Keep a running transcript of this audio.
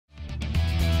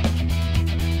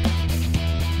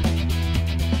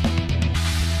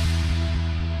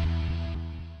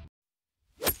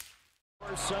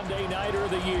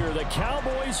here. The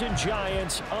Cowboys and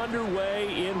Giants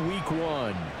underway in Week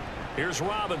 1. Here's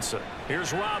Robinson.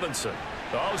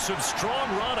 Oh, some strong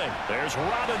running. There's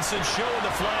Robinson showing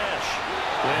the flash.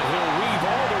 And he'll weave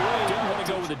all the way. Didn't want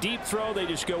to go with a deep throw. They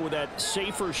just go with that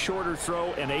safer, shorter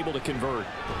throw and able to convert.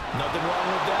 Nothing wrong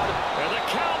with that. And the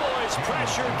Cowboys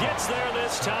pressure gets there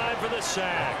this time for the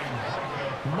sack.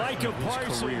 Micah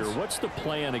Parsons. What's the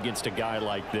plan against a guy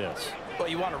like this? Well,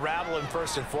 you want to rattle him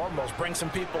first and foremost. Bring some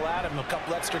people at him, a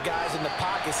couple extra guys in the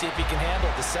pocket, see if he can handle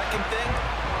it. The second thing,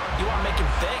 you want to make him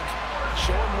think.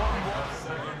 Show him one more.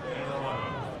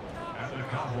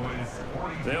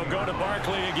 They'll go to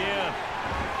Barkley again.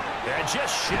 And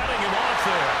just shutting him off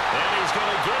there. And he's going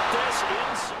to get this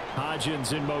inside.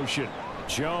 Hodgins in motion.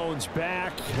 Jones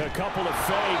back. A couple of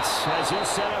fakes as he'll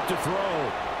set up to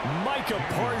throw. Micah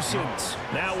Parsons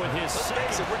now with his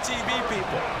second. We're TV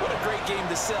people. What a great game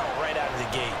to sell right out of the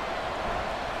gate.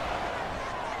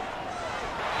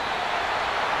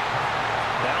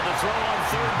 Now the throw on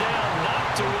third down,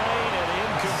 knocked away and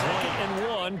incomplete. And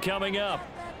one coming up.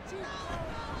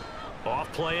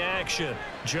 Off play action.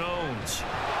 Jones.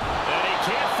 And he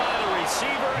can't find a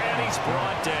receiver, and he's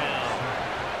brought down.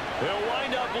 They'll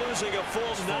wind up losing a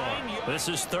full 9. This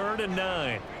is 3rd and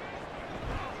 9.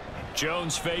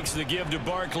 Jones fakes the give to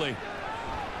Barkley.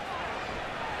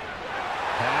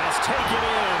 Pass taken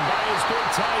in by his big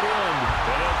tight end.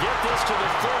 And he'll get this to the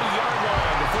 30-yard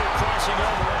line before crossing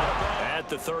over at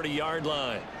the 30-yard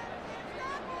line.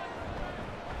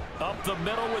 Up the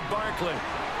middle with Barkley.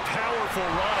 Powerful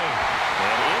running.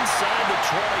 And inside the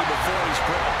 20 before he's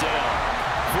brought down.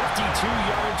 52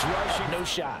 yards rushing. No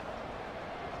shot.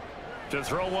 To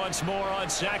throw once more on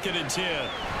 2nd and 10.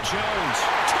 Jones.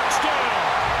 Touchdown.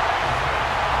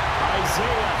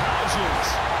 Isaiah Hodgins.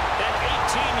 An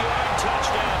 18-yard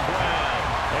touchdown grab.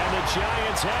 And the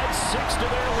Giants add 6 to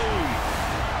their lead.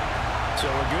 So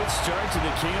a good start to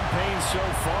the campaign so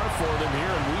far for them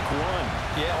here in Week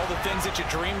 1. Yeah, all the things that you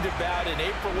dreamed about in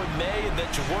April and May and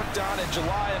that you worked on in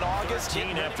July and August.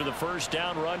 13 after the first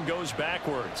down run goes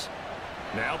backwards.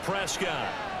 Now Prescott.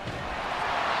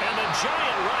 And the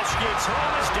Giant rush gets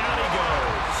home as down he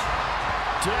goes.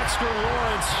 Dexter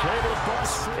Lawrence able to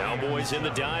bust. Cowboys in the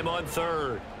dime on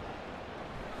 3rd.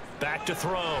 Back to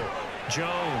throw.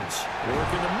 Jones.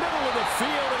 Work in the middle of the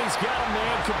field, and he's got a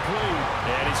man complete.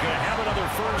 And he's going to have another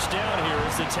first down here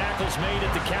as the tackle's made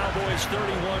at the Cowboys'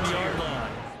 31-yard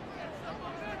line.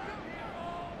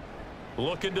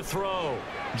 Looking to throw.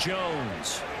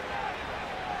 Jones.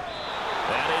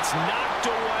 And it's knocked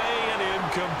away and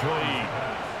incomplete.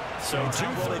 So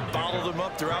they bottled him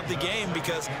up throughout the game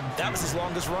because that was his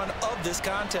longest run of this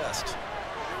contest.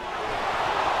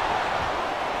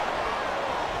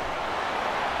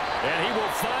 And he will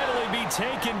finally be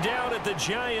taken down at the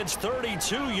Giants'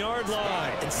 32-yard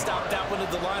line. And stop that one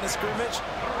at the line of scrimmage.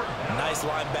 Nice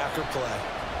linebacker play.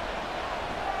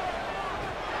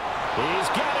 He's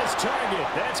got his target.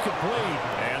 That's complete.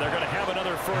 And they're going to have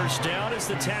another first down as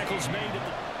the tackle's made at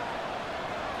the...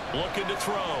 Looking to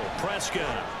throw.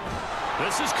 Prescott.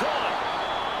 This is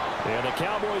caught. And the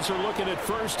Cowboys are looking at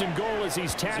 1st and goal as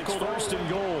he's tackled. 1st and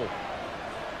goal.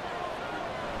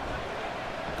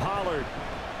 Pollard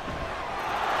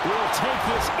will take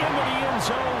this into the end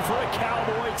zone for a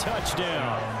Cowboy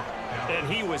touchdown. And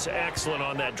he was excellent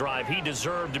on that drive. He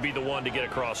deserved to be the one to get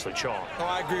across the chalk. Oh,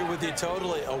 I agree with you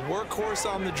totally. A workhorse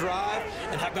on the drive.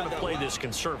 And how about to play this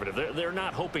conservative? They're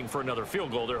not hoping for another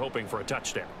field goal. They're hoping for a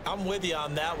touchdown. I'm with you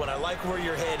on that one. I like where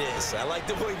your head is. I like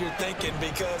the way you're thinking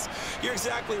because you're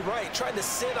exactly right. Trying to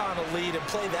sit on a lead and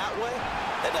play that way,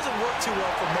 that doesn't work too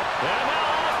well for most. And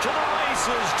now off to the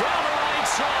races down the right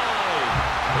side.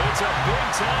 It's a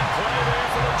big-time play there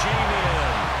for the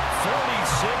G-Men.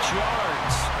 46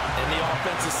 yards. And the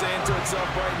offense is saying to itself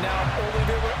right now, only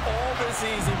they were all this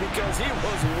easy because he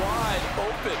was wide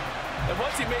open. And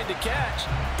once he made the catch,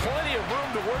 plenty of room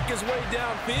to work his way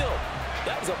downfield.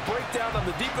 That was a breakdown on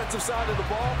the defensive side of the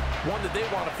ball, one that they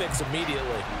want to fix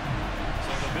immediately.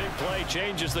 So the big play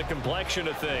changes the complexion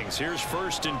of things. Here's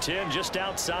 1st and 10 just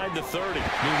outside the 30.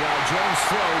 Meanwhile, Jones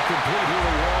throw complete here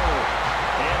to Waller.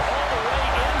 And all the way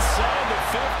inside the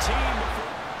 15.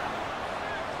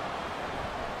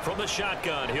 From the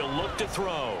shotgun, he'll look to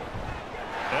throw.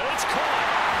 And it's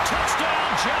caught. Touchdown,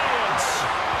 Giants.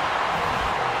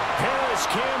 Harris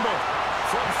Campbell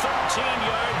from 13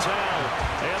 yards out.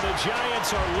 And the Giants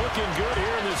are looking good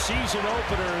here in the season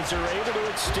opener as they're able to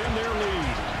extend their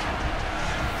lead.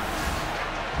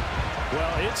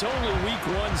 Well, it's only Week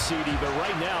 1, CD, but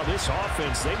right now this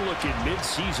offense, they look in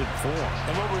mid-season form.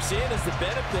 And what we're seeing is the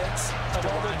benefits of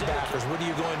all their linebackers. What are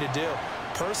you going to do?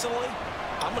 Personally,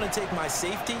 I'm going to take my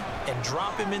safety and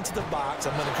drop him into the box.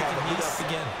 I'm going to have him lead up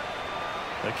again.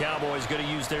 The Cowboys going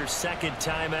to use their second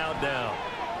timeout now,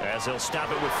 as they'll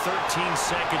stop it with 13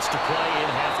 seconds to play in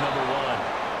half number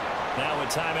 1. Now a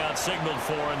timeout signaled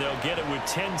for, and they'll get it with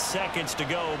 10 seconds to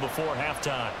go before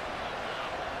halftime.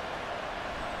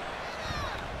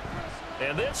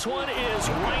 And this one is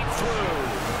right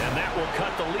through, and that will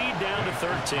cut the lead down to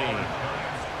 13.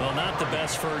 Well, not the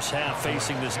best first half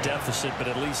facing this deficit, but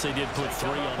at least they did put 3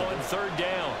 on third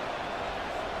down.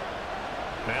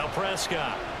 Now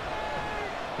Prescott.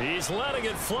 He's letting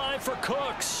it fly for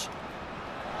Cooks.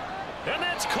 And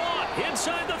that's caught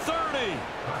inside the 30.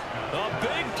 A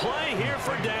big play here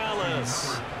for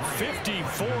Dallas.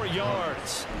 54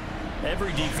 yards.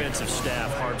 Every defensive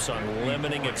staff harps on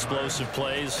limiting explosive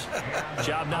plays.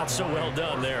 Job not so well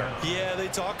done there. Yeah, they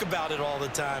talk about it all the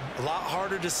time. A lot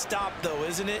harder to stop, though,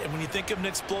 isn't it? And when you think of an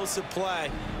explosive play,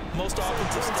 most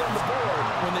offensive teams on the board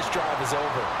when this drive is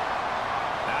over.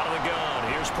 Out of the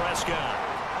gun, here's Prescott.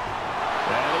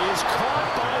 That is caught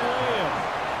by Lamb.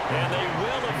 And they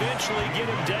will eventually get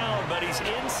him down, but he's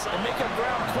inside. And make up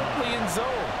ground quickly in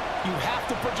zone. You have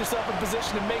to put yourself in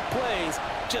position to make plays,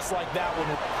 just like that one.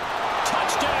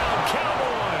 Touchdown,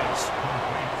 Cowboys!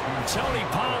 Tony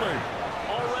Pollard,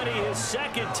 already his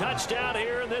second touchdown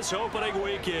here in this opening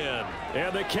weekend.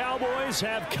 And the Cowboys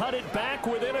have cut it back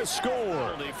within a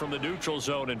score. From the neutral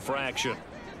zone infraction.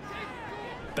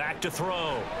 Back to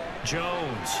throw.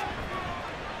 Jones.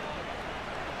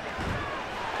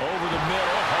 Over the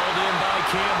middle, hauled in by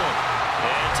Campbell.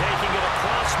 And taking it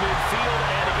across midfield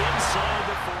and inside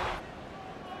the 40.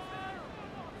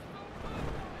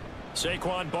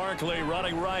 Saquon Barkley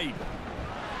running right.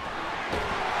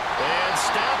 And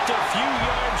stopped a few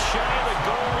yards shy of the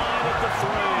goal line at the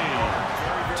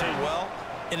 3. Very well.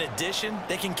 In addition,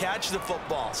 they can catch the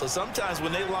football. So sometimes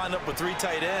when they line up with 3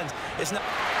 tight ends, it's not.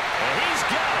 And he's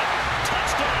got it.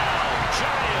 Touchdown,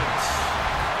 Giants.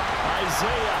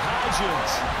 Isaiah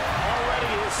Hodgins. Already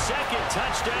his second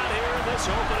touchdown here in this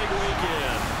opening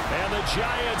weekend. And the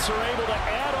Giants are able to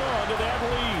add on to that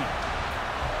lead.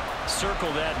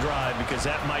 Circle that drive because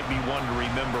that might be one to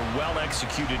remember. Well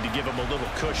executed to give them a little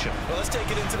cushion. Well, let's take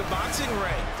it into the boxing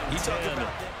ring. You talk about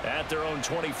at their own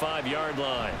 25-yard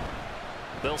line.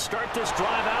 They'll start this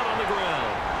drive out on the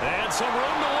ground. And some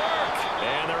room to work.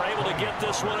 And they're able to get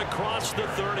this one across the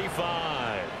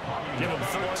 35. Give them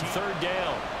third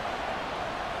down.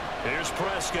 Here's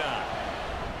Prescott.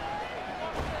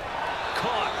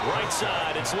 Caught right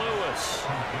side. It's Lewis.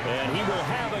 And he will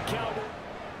have a Cowboy.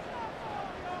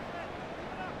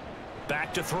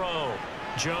 Back to throw.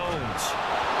 Jones.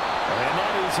 And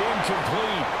that is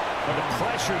incomplete. But the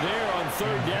pressure there on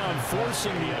third down,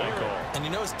 forcing the error. And you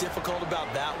know what's difficult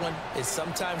about that one is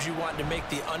sometimes you want to make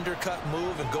the undercut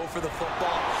move and go for the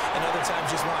football, and other times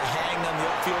you just want to hang on the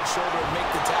upfield shoulder and make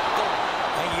the tackle.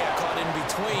 And you got caught in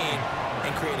between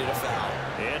and created a foul.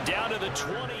 And down to the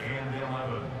 20.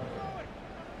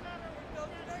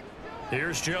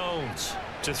 Here's Jones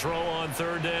to throw on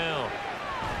third down.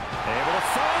 Able to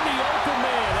find the open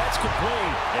man. That's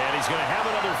complete. And he's going to have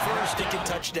another first. You're not thinking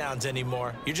touchdowns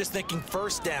anymore. You're just thinking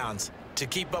first downs. To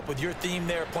keep up with your theme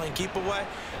there, playing keep away,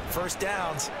 first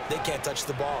downs, they can't touch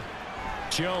the ball.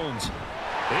 Jones.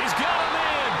 He's got a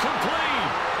man.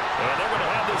 Complete. And they're going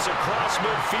to have this across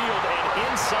midfield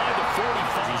and inside the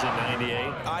 45. He's at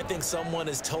 98. I think someone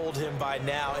has told him by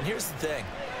now. And here's the thing.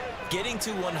 Getting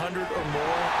to 100 or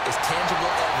more is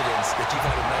tangible evidence that you've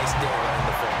had a nice day running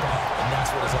the football. And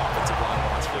that's what his offensive line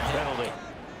wants for him. Penalty.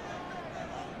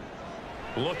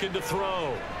 Looking to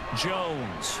throw.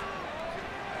 Jones.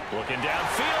 Looking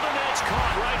downfield, and that's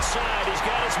caught right side. He's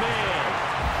got his man.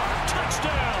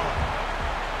 Touchdown.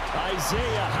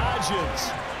 Isaiah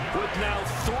Hodgins with now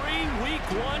 3 Week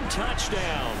 1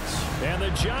 touchdowns. And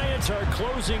the Giants are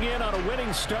closing in on a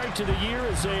winning start to the year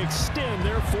as they extend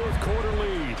their fourth quarter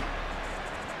lead.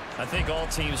 I think all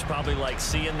teams probably like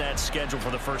seeing that schedule for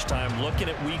the first time, looking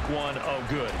at Week 1. Oh,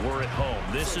 good, we're at home.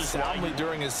 This is soundly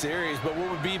during a series, but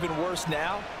what would be even worse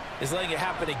now is letting it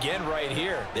happen again right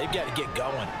here. They've got to get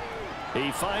going.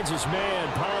 He finds his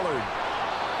man, Pollard.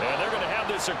 And they're going to have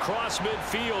this across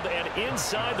midfield and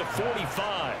inside the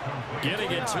 45.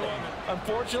 Getting it to him.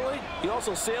 Unfortunately, he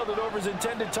also sailed it over his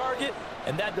intended target,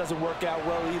 and that doesn't work out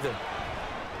well either.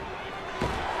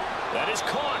 That is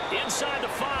caught inside the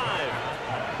 5.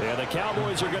 Yeah, the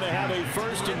Cowboys are going to have a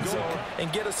first and goal.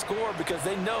 And get a score because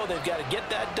they know they've got to get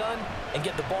that done and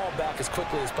get the ball back as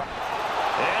quickly as possible.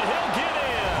 And he'll get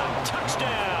in.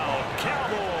 Touchdown,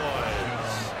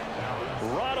 Cowboys.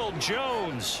 Ronald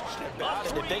Jones.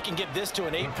 If they can get this to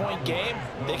an 8-point game,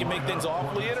 they can make things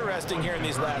awfully interesting here in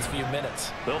these last few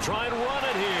minutes. They'll try and run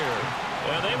it here.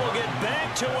 And they will get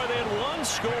back to within one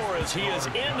score as he is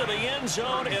into the end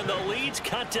zone, and the lead's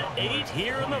cut to 8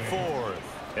 here in the fourth.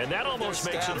 And that almost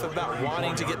makes it about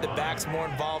wanting to get the backs more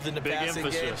involved in the passing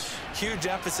game. Huge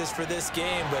emphasis for this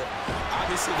game, but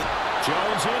obviously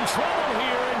Jones in trouble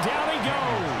here, and down he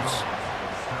goes.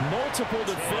 Multiple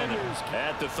defenders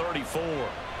at the 34.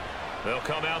 They'll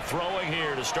come out throwing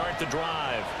here to start the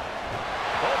drive.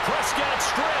 Oh, Prescott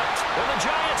stripped, and the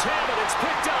Giants have it. It's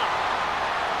picked up.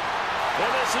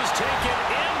 And this is taken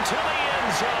into the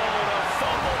end zone. A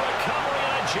fumble recovery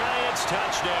and a Giants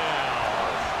touchdown.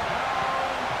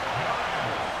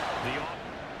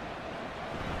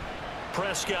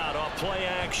 Prescott off play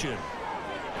action.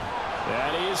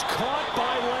 That is caught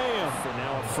by Lamb. For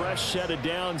now a fresh set of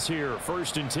downs here.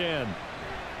 1st and 10.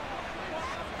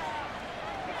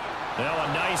 Now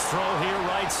a nice throw here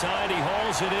right side. He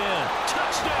hauls it in.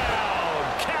 Touchdown,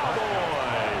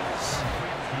 Cowboys.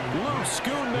 Luke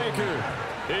Schoonmaker.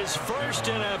 His first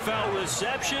NFL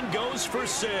reception goes for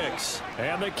 6.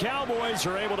 And the Cowboys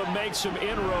are able to make some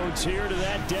inroads here to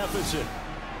that deficit.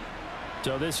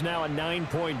 So this now a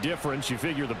 9-point difference. You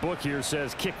figure the book here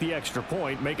says kick the extra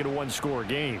point, make it a 1-score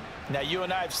game. Now, you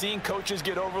and I have seen coaches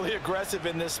get overly aggressive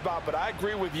in this spot, but I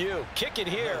agree with you. Kick it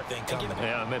here.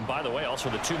 Yeah, and by the way, also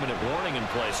the 2-minute warning in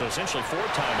play, so essentially 4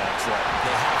 timeouts left.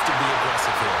 They have to be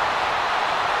aggressive here.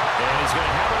 And he's going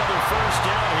to have another first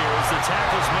down here as the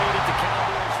tackle's made at the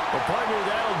Cowboys. Well, partner,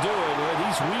 that'll do it.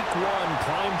 These week 1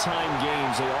 primetime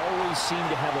games, they always seem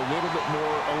to have a little bit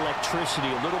more electricity,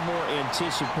 a little more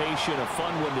anticipation, a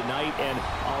fun one tonight, and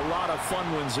a lot of fun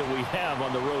ones that we have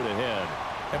on the road ahead.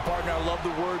 And, partner, I love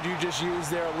the word you just used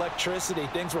there, electricity.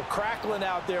 Things were crackling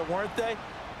out there, weren't they?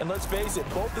 And let's face it,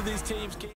 both of these teams